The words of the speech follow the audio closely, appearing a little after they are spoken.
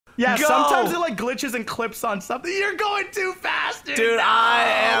Yeah, Go. sometimes it like glitches and clips on something. You're going too fast, dude. Dude, no. I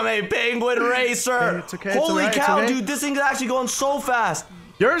am a penguin racer. It's okay, Holy it's cow, okay. dude, this thing's actually going so fast.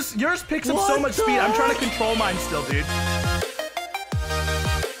 Yours picks up so What much the speed. I'm trying to heck? control mine still, dude.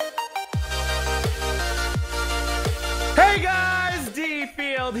 Hey guys,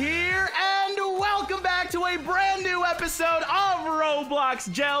 D-Field here, and welcome back to a brand new episode of Roblox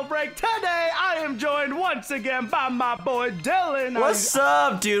Jailbreak. Today, I am joined once again by my boy Dylan. What's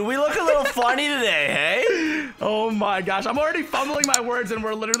up, dude? We look a little funny today, hey? Oh my gosh, I'm already fumbling my words and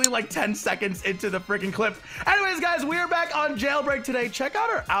we're literally like 10 seconds into the freaking clip. Anyways, guys, we are back on Jailbreak today. Check out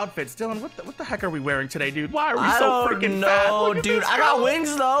our outfits. Dylan, what the heck are we wearing today, dude? Why are we so freaking fat? Look at dude. this, I got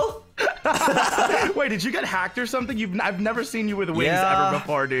wings, though. Wait, did you get hacked or something? I've never seen you with wings Yeah. ever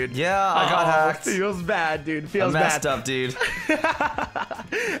before, dude. Yeah, I got hacked. Feels bad, dude. I Feels messed bad. up, dude.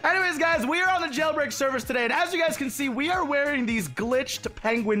 Anyways, guys, we are on the Jailbreak servers today, and as you guys can see, we are wearing these glitched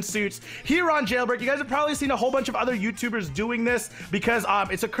penguin suits here on Jailbreak. You guys have probably seen a whole bunch of other YouTubers doing this because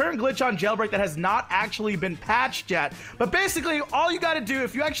it's a current glitch on Jailbreak that has not actually been patched yet. But basically, all you got to do,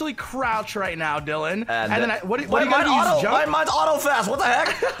 if you actually crouch right now, Dylan, and then what do you got to use? Jump? Mine's auto fast. What the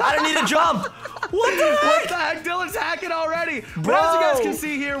heck? I didn't need to jump. What the heck? What the heck? Dylan's hacking already. But as you guys can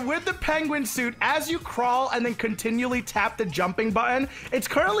see here, with the penguin suit, as you crawl and then continually tap the jumping button, it's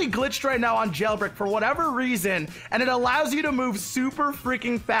currently glitched right now on Jailbreak for whatever reason, and it allows you to move super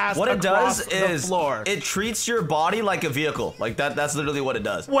freaking fast What it across does the is floor. it treats your body like a vehicle. Like that's literally what it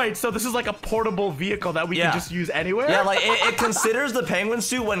does. Wait, so this is like a portable vehicle that we can just use anywhere? Yeah, like it considers the penguin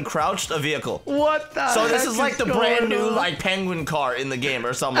suit when crouched a vehicle. What the So this heck is like the going brand new on? like penguin car in the game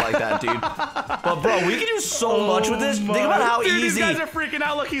or something like that, dude. But bro, we can do so much with this. Think about how Dude, easy. These guys are freaking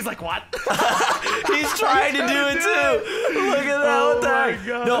out. Look, he's like, what? He's trying to do it too. Look at that. Oh What the my heck?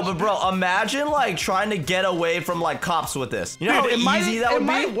 gosh. No, but bro, imagine like trying to get away from like cops with this. You know Dude, how easy that would be? It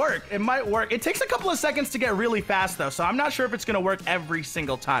might work. It might work. It takes a couple of seconds to get really fast, though, so I'm not sure if it's going to work every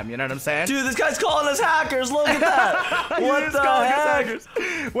single time. You know what I'm saying? Dude, this guy's calling us hackers. Look at that. What the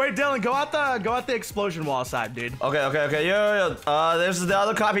heck? Wait, Dylan, go out the explosion wall side, dude. Okay. Yo. There's the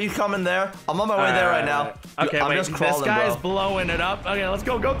other cop. He's coming there. I'm on my way there right now. Okay, I'm wait, just crawling, this guy's bro. blowing it up. Okay, let's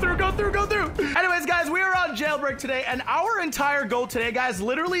go through. Anyways, guys, we are on Jailbreak today, and our entire goal today, guys,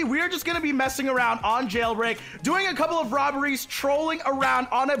 literally, we are just gonna be messing around on Jailbreak, doing a couple of robberies, trolling around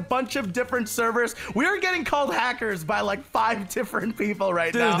on a bunch of different servers. We are getting called hackers by like 5 different people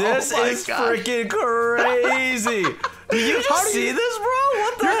right now. Dude, this is freaking crazy. Did you just see this, bro?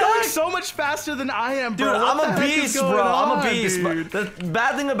 What the You're heck? going so much faster than I am, bro. Dude, What I'm the a heck is beast, going bro. I'm a on, beast. dude? But the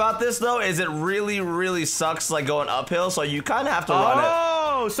bad thing about this, though, is it really sucks, like, going uphill, so you kind of have to run it.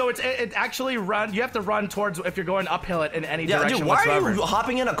 Oh, so it actually you have to run towards if you're going uphill in any direction Dude, why whatsoever. are you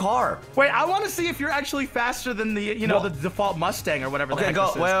hopping in a car? Wait, I want to see if you're actually faster than the, the default Mustang or whatever the Okay, heck go.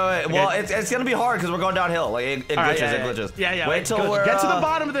 this is. Wait. Okay. Well, it's gonna be hard because we're going downhill. Like, it All right, glitches, it glitches. Yeah. Wait till we're get to the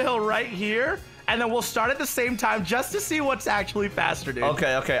bottom of the hill right here, and then we'll start at the same time just to see what's actually faster, dude.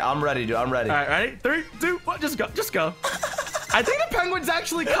 Okay. I'm ready, dude. I'm ready. All right, ready? 3, 2, 1, just go. I think the penguin's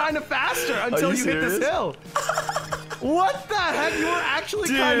actually kind of faster until you hit this hill. What the heck? You were actually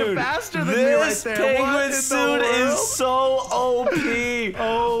kind of faster than me right there. This penguin suit is so OP.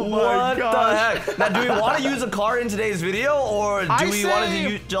 Oh my gosh. What the heck? Now, do we want to use a car in today's video, or do we want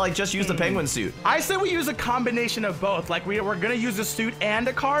to like just use the penguin suit? I say we use a combination of both. Like we're gonna use a suit and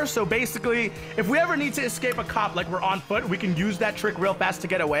a car. So basically, if we ever need to escape a cop, like we're on foot, we can use that trick real fast to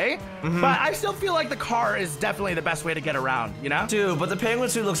get away. But I still feel like the car is definitely the best way to get around. You know? Dude, but the penguin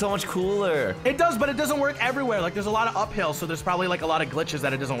suit looks so much cooler. It does, but it doesn't work everywhere. Like there's a lot of uphill, so there's probably like a lot of glitches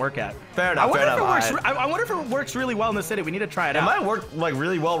that it doesn't work at. Fair enough. I wonder if it works really well in the city. We need to try it out. It might work like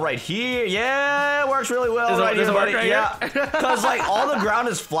really well right here. Yeah, it works really well right here, buddy. Yeah, because like all the ground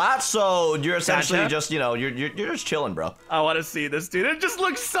is flat, so you're essentially just you're just chilling, bro. I want to see this, dude. It just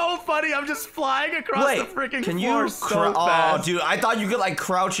looks so funny. I'm just flying across the freaking can floor you so fast. Oh, dude, I thought you could like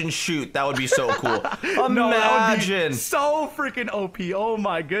crouch and shoot. That would be so cool. No, that would be Imagine. so freaking OP. Oh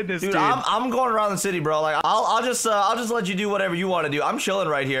my goodness, dude. I'm going around the city, bro. Like I'll just let you do whatever you want to do. I'm chilling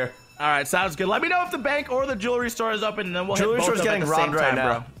right here. All right, sounds good. Let me know if the bank or the jewelry store is open, and then we'll Jewelry hit both store's up at getting the same robbed right time,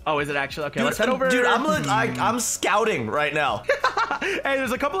 now. bro. Oh, is it actually? Okay, Dude, let's head over. Dude, I'm scouting right now. Hey,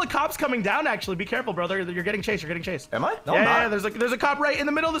 there's a couple of cops coming down. Actually, be careful, brother. You're getting chased. You're getting chased. Am I? No, yeah, I'm not. yeah. There's a cop right in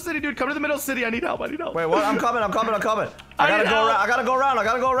the middle of the city, dude. Come to the middle of the city. I need help. Wait, what? I'm coming. I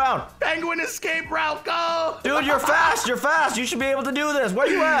gotta go around. Penguin escape route. Go. Dude, you're fast. You should be able to do this. Where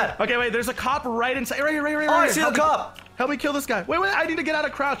you at? Okay, wait. There's a cop right inside. Right here. Oh, I see the cop. Help me kill this guy. Wait, I need to get out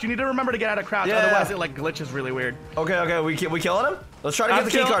of crouch. You need to remember to get out of crouch. Yeah. Otherwise, it like glitches really weird. Okay. We killing him? Let's try to get the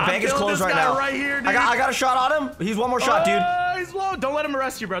key card. Bank is closed right now. Right here, dude. I got a shot on him. He's one more shot, dude. He's low. Don't let him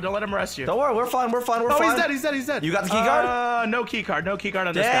arrest you, bro. Don't let him arrest you. Don't worry. We're fine. We're fine. He's dead. You got the key card? No key card. No key card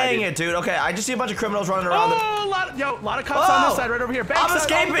on this guy. Dang it, dude. Okay, I just see a bunch of criminals running around. A lot of cops on this side, right over here. I'm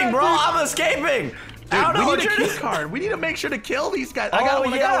escaping, bro. I'm escaping. Dude, we need a key card. We need to make sure to kill these guys. I got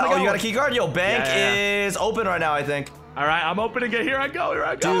one. You got a key card? Yo, bank is open right now, I think. All right, I'm opening it. Here I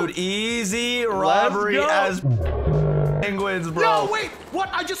go. Dude, easy robbery as penguins, bro. No, wait. What?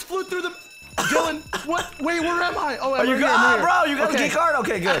 I just flew through the... Dylan, what? Wait, where am I? Oh, I'm here. Bro, you got the key card?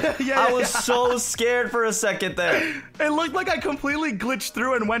 Okay, good. I was so scared for a second there. It looked like I completely glitched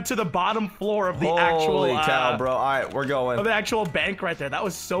through and went to the bottom floor of the actual... Holy cow, bro. All right, we're going. Of the actual bank right there. That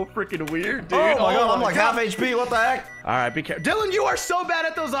was so freaking weird, dude. Oh my God, I'm like half HP. What the heck? All right, be careful. Dylan, you are so bad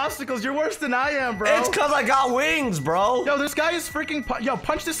at those obstacles. You're worse than I am, bro. It's because I got wings, bro. Yo, this guy is freaking... Yo,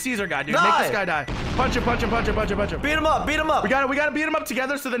 punch this Caesar guy, dude. Make this guy die. Punch him. Beat him up. We gotta beat him up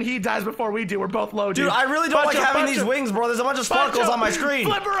together so then he dies before we do. We're both low, dude. Dude, I really don't like having these wings, bro. There's a bunch of sparkles on my screen.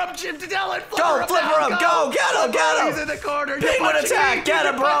 Flip her up, Jim. Dylan, flip her up. Go. Get him. He's in the corner. Penguin attack. Get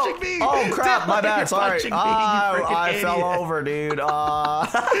him, bro. Oh, crap. My bad. Sorry. I fell over, dude.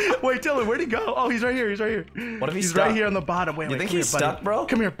 Wait, Dylan, where'd he go? Oh, he's right here. What if he's right here on the bottom. Wait, you think he's stuck, bro?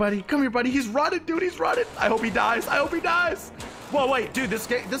 Come here, buddy. He's running, dude. He's running. I hope he dies. Whoa, wait, dude,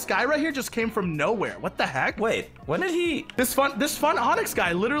 this guy right here just came from nowhere. What the heck? Wait, when did he... This fun Onyx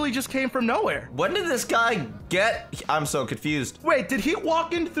guy literally just came from nowhere. When did this guy get... I'm so confused. Wait, did he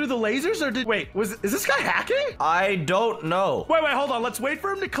walk in through the lasers or is this guy hacking? I don't know. Wait, hold on. Let's wait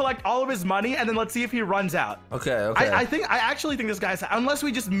for him to collect all of his money and then let's see if he runs out. Okay. I actually think this guy's... Unless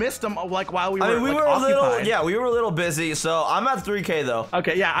we just missed him like while we were we were a little busy, so I'm at 3K though.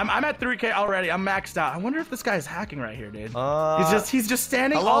 Okay, yeah, I'm at 3K already. I'm maxed out. I wonder if this guy's hacking right here, dude. He's just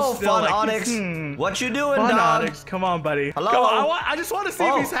standing all still. Hello, Fun Onyx. What you doing, Fun dog? Onyx, come on, buddy. Hello. I just want to see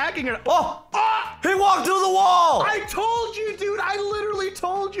if he's hacking or... He walked through the wall. I told you, dude. I literally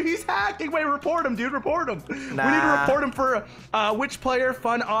told you he's hacking. Wait, report him, dude. Report him. Nah. We need to report him for which player,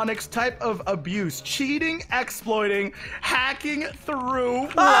 Fun Onyx, type of abuse, cheating, exploiting, hacking through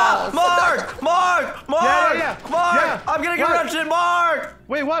walls. Mark! Yeah. I'm gonna get arrested, Mark!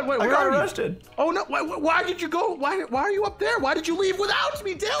 Wait, what? Wait, I got arrested. Oh, no. Why did you go? Why are you up there? Why did you leave without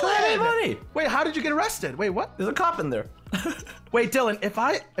me, Dylan? I had money. Wait, how did you get arrested? Wait, what? There's a cop in there. Wait, Dylan, if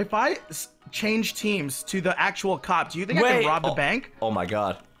I change teams to the actual cop, do you think I can rob the bank? Oh my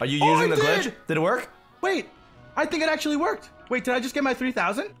God. Are you using the glitch? Did it work? Wait, I think it actually worked. Wait, did I just get my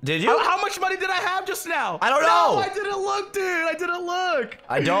 3,000? Did you? How much money did I have just now? I don't know. No, I didn't look, dude. I didn't look.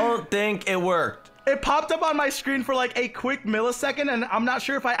 I don't think it worked. It popped up on my screen for like a quick millisecond, and I'm not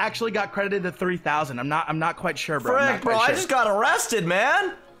sure if I actually got credited the 3,000. I'm not quite sure, bro. Frick, bro, I just got arrested,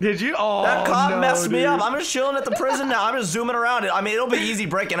 man. Did you? Oh, that cop messed me up. I'm just chilling at the prison now. I'm just zooming around it. I mean, it'll be easy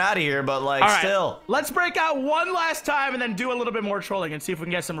breaking out of here, but like still. Let's break out one last time and then do a little bit more trolling and see if we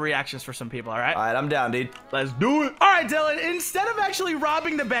can get some reactions for some people, all right? All right, I'm down, dude. Let's do it. All right, Dylan, instead of actually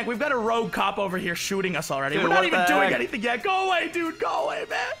robbing the bank, we've got a rogue cop over here shooting us already. Dude, we're not even doing anything yet. Go away, dude. Go away,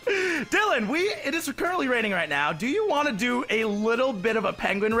 man. Dylan, it is currently raining right now. Do you want to do a little bit of a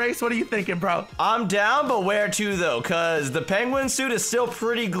penguin race? What are you thinking, bro? I'm down, but where to, though? Because the penguin suit is still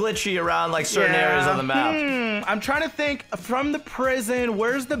pretty glitchy around like certain areas on the map. I'm trying to think from the prison,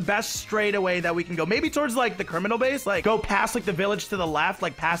 where's the best straightaway that we can go? Maybe towards like the criminal base, like go past like the village to the left,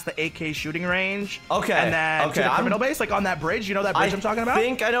 like past the AK shooting range. Okay. And then to the criminal base, like on that bridge. You know that bridge I'm talking about? I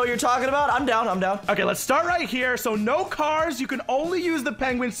think I know what you're talking about. I'm down. Okay, let's start right here. So no cars. You can only use the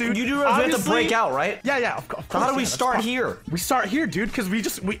penguin suit. You do have to break out, right? Yeah, of course. So how do we start here? We start here, dude, because we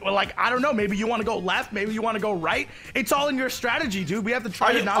like, I don't know, maybe you want to go left, maybe you want to go right. It's all in your strategy, dude. We have to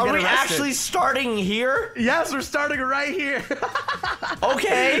try to not get arrested. Are we actually starting here? Yes, we're starting right here.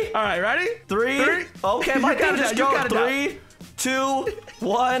 Okay. All right, ready? Three. Okay, my God, just go. 3, 2,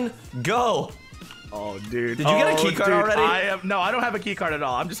 1, go. Oh, dude. Did you get a key card already? No, I don't have a key card at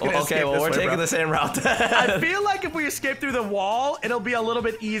all. I'm just gonna escape we're taking the same route then. I feel like if we escape through the wall, it'll be a little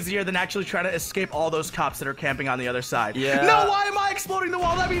bit easier than actually trying to escape all those cops that are camping on the other side. Yeah. No, why am I exploding the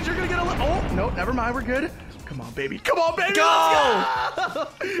wall? That means you're gonna get a little... Oh, no, never mind. We're good. Come on, baby. Come on, baby. Go! Let's go!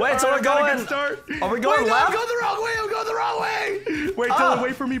 Wait, so we're going... Are we going left? I'm going the wrong way. I'm going the wrong way. Wait, Dylan,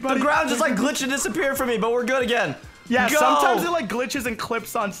 wait for me, buddy. The ground just like glitched and disappeared from me, but we're good again. Yeah, sometimes it like glitches and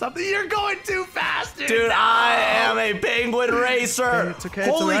clips on something. You're going too fast, dude. Dude, I am a penguin racer. It's okay.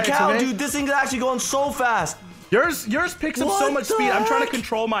 Holy cow, dude, this thing's actually going so fast. Yours picks up so much speed. I'm trying to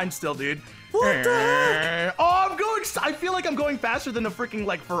control mine still, dude. What the heck? Oh, I'm going. I feel like I'm going faster than a freaking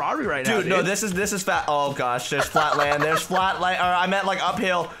like Ferrari right now. Dude, no, this is fat. Oh gosh, there's flat land. There's flat land. Or I meant like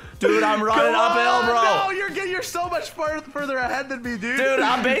uphill. Dude, I'm running uphill, bro. No, you're so much further ahead than me, dude. Dude,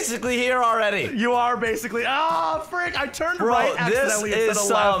 I'm basically here already. You are basically. Oh, frick! I turned right accidentally instead of left, bro. This is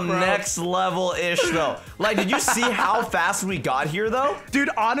some next level-ish, though. Like, did you see how fast we got here, though? Dude,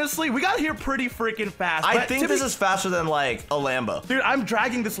 honestly, we got here pretty freaking fast. I think this is faster than, like, a Lambo. Dude, I'm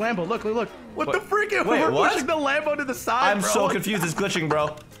dragging this Lambo. Look. What the freak? We're pushing the Lambo to the side, I'm bro. so confused. It's glitching,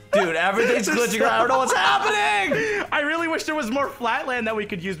 bro. Dude, everything's glitching. I don't know what's happening. I really wish there was more flat land that we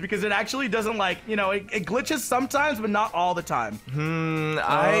could use because it actually doesn't like, you know, it glitches sometimes, but not all the time.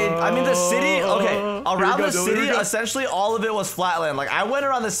 I mean, the city, okay, around the city, essentially all of it was flat land. Like, I went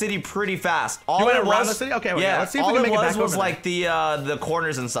around the city pretty fast. You went around the city? Okay, yeah, let's see if we can make it back over there. All it was like the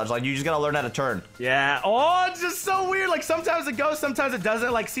corners and such. Like, you just gotta learn how to turn. Yeah. Oh, it's just so weird. Like, sometimes it goes, sometimes it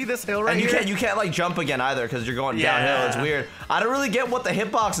doesn't. Like, see this hill right here? And you can't like jump again either because you're going downhill. It's weird. I don't really get what the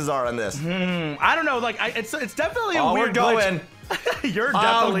hitboxes are in this. I don't know. Like, it's definitely a weird glitch. You're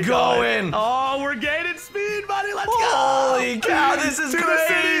definitely going. Oh, we're gaining speed, buddy. Let's go. Holy cow, this is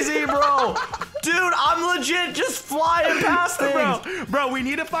crazy, bro. Dude, I'm legit just flying past things. Bro, we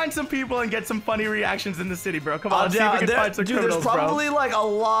need to find some people and get some funny reactions in the city, bro. Come on, see if we can find some criminals, there's probably like a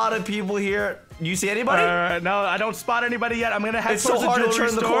lot of people here. You see anybody? No, I don't spot anybody yet. I'm gonna head towards the jewelry store. It's so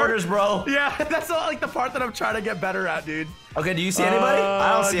hard to turn the corners, bro. Yeah, that's like the part that I'm trying to get better at, dude. Okay, do you see anybody?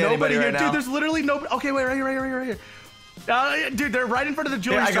 I don't see anybody right now. Dude, there's literally nobody. Okay, wait, right here. Dude, they're right in front of the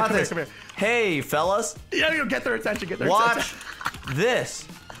jewelry store. I got this. Come here. Hey, fellas. Yeah, you get their attention. Watch this.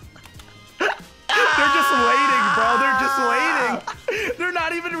 They're just waiting, bro. They're just waiting. They're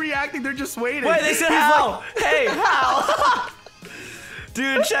not even reacting. They're just waiting. Wait, they said how? Like, hey, how?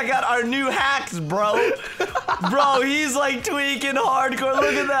 Dude, check out our new hacks, bro. Bro, he's like tweaking hardcore.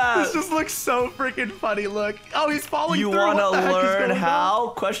 Look at that. This just looks so freaking funny. Look. Oh, he's falling through. You want to learn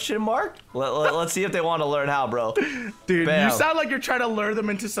how? Question mark? Let's see if they want to learn how, bro. Dude, you sound like you're trying to lure them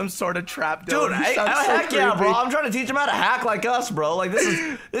into some sort of trap. Dude, heck yeah, bro. I'm trying to teach them how to hack like us, bro. Like,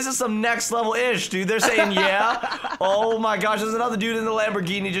 this is some next level ish, dude. They're saying yeah. Oh my gosh, there's another dude in the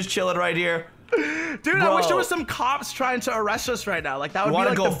Lamborghini just chilling right here. Dude, bro. I wish there was some cops trying to arrest us right now. Like, that would be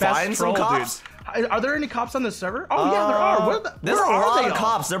like the best troll, dude. Are there any cops on the server? Oh yeah, there are. There's a lot of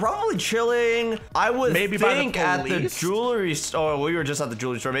cops. They're probably chilling. I would think at the jewelry store. We were just at the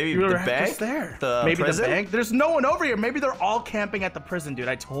jewelry store. Maybe the bank. Just there. Maybe prison? The bank. There's no one over here. Maybe they're all camping at the prison, dude.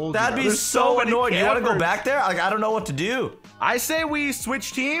 I told you. That'd be so annoying. You want to go back there? Like, I don't know what to do. I say we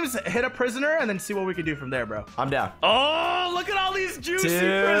switch teams, hit a prisoner, and then see what we can do from there, bro. I'm down. Oh, look at all these juicy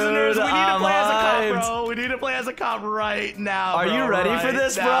prisoners. We need to play as a cop, bro. We need to play as a cop right now. Are you ready for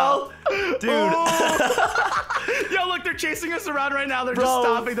this, bro? Dude. Oh. Yo, look, they're chasing us around right now. They're just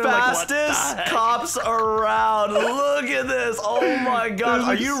stopping. They're fastest like, cops around. Look at this. Oh my god.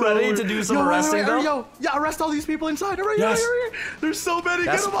 Are you ready to do some arresting, though? Yeah, arrest all these people inside. Hurry, hurry. There's so many.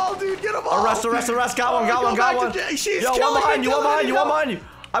 Get them all, dude. Get them all. Arrest. Got one. She's one behind you.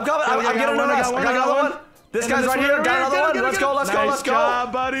 I'm coming. I'm getting an arrest. I got another one. This guy's right here. Got another one. Let's go. Nice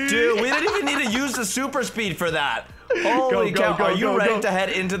job, buddy. Dude, we didn't even need to use the super speed for that. Holy cow. Are you ready to head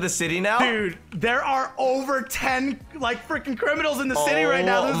into the city now? Dude, there are over 10 like freaking criminals in the city right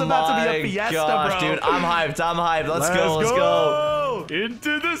now. This is about to be a fiesta, bro. Dude, I'm hyped. Let's go.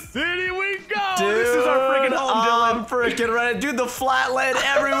 Into the city we go. Dude, this is our freaking home, Dylan. I'm freaking ready. Dude, the flat land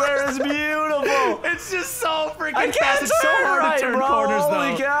everywhere is beautiful. It's just so freaking fast. It's so hard to turn corners, though.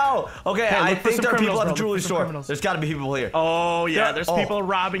 Holy cow. Okay, I think there are people at the jewelry store. There's got to be people here. Oh, yeah. There's people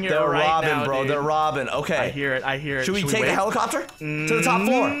robbing it right now, bro. They're robbing. Okay. I hear it. Should we take the helicopter to the top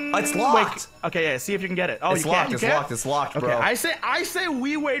floor? It's locked. Okay, yeah. See if you can get it. Oh, it's locked. It's locked, bro. Okay, I say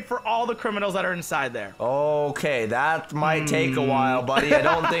we wait for all the criminals that are inside there. Okay, that might take a while, buddy. I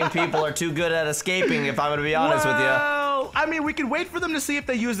don't think people are too good at escaping, if I'm gonna be honest with you. I mean, we could wait for them to see if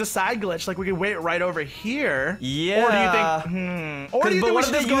they use the side glitch. Like, we could wait right over here. Yeah. Or do you think? Or do you think we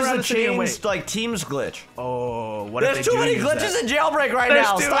should just go around the city and wait? Like teams glitch. Oh, what if they do? There's too many glitches in Jailbreak right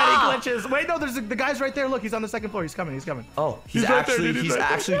now. There's too many glitches. Wait, no, there's the guy's right there. Look, he's on the second floor. He's coming. Oh, he's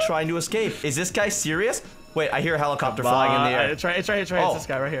actually trying to escape. Is this guy serious? Wait, I hear a helicopter flying in the air. It's right. It's this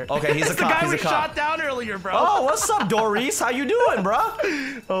guy right here. Okay, he's a cop. It's the guy we shot down earlier, bro. Oh, what's up, Doris? How you doing, bro?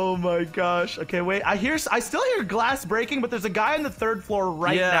 Oh my gosh. Okay, wait. I still hear glass breaking, but there's a guy on the third floor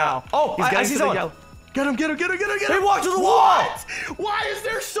right now. Oh, I see someone. Get him. He walked to the wall. Why is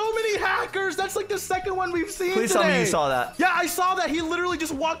there so many hackers? That's like the second one we've seen Please tell me you saw that. Yeah, I saw that. He literally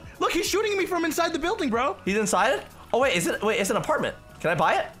just walked. Look, he's shooting me from inside the building, bro. He's inside it? Oh, wait, it's an apartment. Can I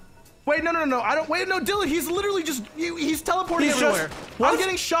buy it? Wait, no. I don't. Wait, no, Dylan. He's literally just. He's teleporting everywhere. I'm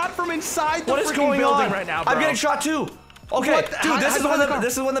getting shot from inside the freaking building right now, bro. I'm getting shot too. Okay, dude, this is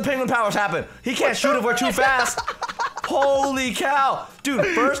when the penguin powers happen. He can't shoot if we're too fast. Holy cow, dude!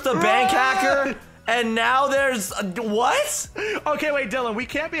 First the bank hacker. And now there's what? Okay, wait, Dylan. We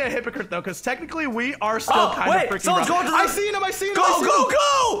can't be a hypocrite though, because technically we are still kind of freaking. Someone's going to the... I seen him.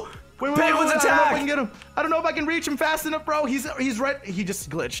 Go! Wait, Penguins attack! I don't know if I can get him. I don't know if I can reach him fast enough, bro. He's right. He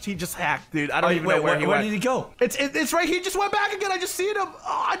just glitched. He just hacked, dude. I don't even know where he went. Where did he go? It's right. He just went back again. I just seen him.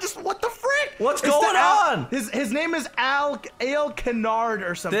 Oh, what the frick? What's going on? His name is Ale Kennard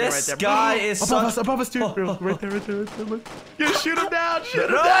or something right there. This guy is above us, dude. Right there. You shoot him down. Shoot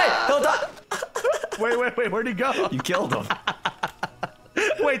him down. Don't die. Wait. Where'd he go? You killed him.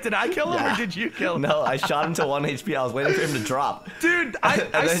 Wait, did I kill him or did you kill him? No, I shot him to 1 HP. I was waiting for him to drop. Dude, I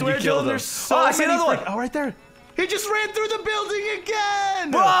swear, Dylan, there's so many. Oh, right there. He just ran through the building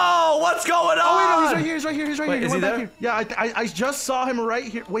again! Bro, what's going on? Oh, wait, no, he's right here. Wait, is he there? Yeah, I just saw him right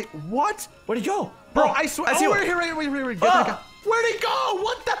here. Wait, what? Where'd he go? Bro, I swear. Right here. Get that guy. Where'd he go?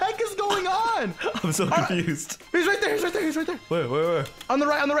 What the heck is going on? I'm so confused. He's right there. Where? On the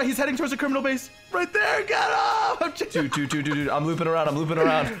right. He's heading towards the criminal base. Right there. Get him. Dude. I'm looping around. All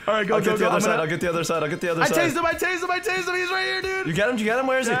right, go. I'll get the other side. I tased him. He's right here, dude. You get him?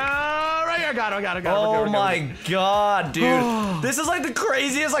 Where is he? Right here. Got him. Oh my god, dude. This is like the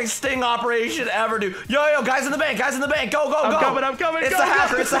craziest like sting operation ever, dude. Yo, guys in the bank. Go. I'm coming. It's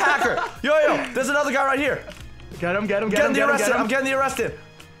the hacker. Yo, there's another guy right here. Get him. I'm getting the arrested.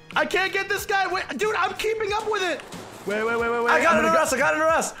 I can't get this guy. Wait, dude, I'm keeping up with it. Wait. I got an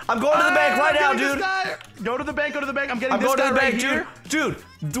arrest. I'm going to the bank right now, dude. Go to the bank. I'm getting this guy right here. Dude,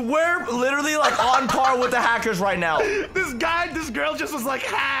 we're literally like on par with the hackers right now. This girl just was like,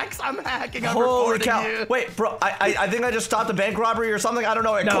 hacks. I'm hacking. I'm Holy reporting cow. you. Wait, bro, I think I just stopped a bank robbery or something. I don't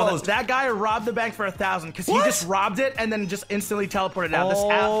know. It closed. That guy robbed the bank for 1,000 because he just robbed it and then just instantly teleported out.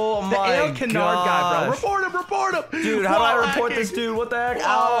 The Ale Kennard guy, bro. Report him. Dude, how do I report this dude? What the heck?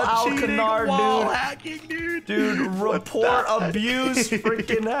 Al Kennard, dude. Hacking, dude. Dude, report abuse,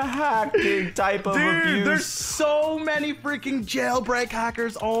 freaking hacking type of abuse. Dude, there's so many freaking jailbreak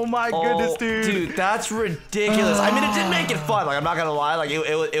hackers. Oh my goodness, dude. Dude, that's ridiculous. I mean, it did make it fun. Like, I'm not gonna lie. Like, it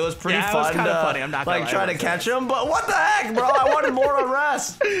was pretty fun. It was kind of funny. I'm not gonna lie. Like, trying to catch him. But what the heck, bro? I wanted more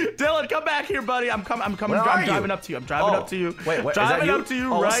arrest. Dylan, come back here, buddy. I'm coming. I'm driving up to you. I'm driving up to you. Wait, what? Driving up to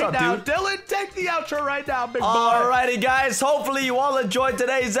you right now. Dude? Dylan, take the outro right now, big boy. Alrighty, guys. Hopefully, you all enjoyed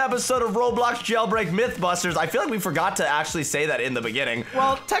today's episode of Roblox Jailbreak Mythbusters. I feel like we forgot to actually say that in the beginning.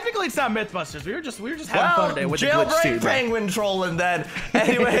 Well, technically, it's not Mythbusters. We were just having fun today with the glitch too, penguin trolling then.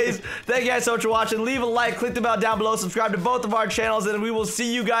 Anyways, thank you guys so much for watching. Leave a like, click the bell down below, subscribe to both of our channels, and we will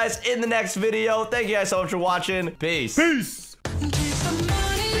see you guys in the next video. Thank you guys so much for watching. Peace.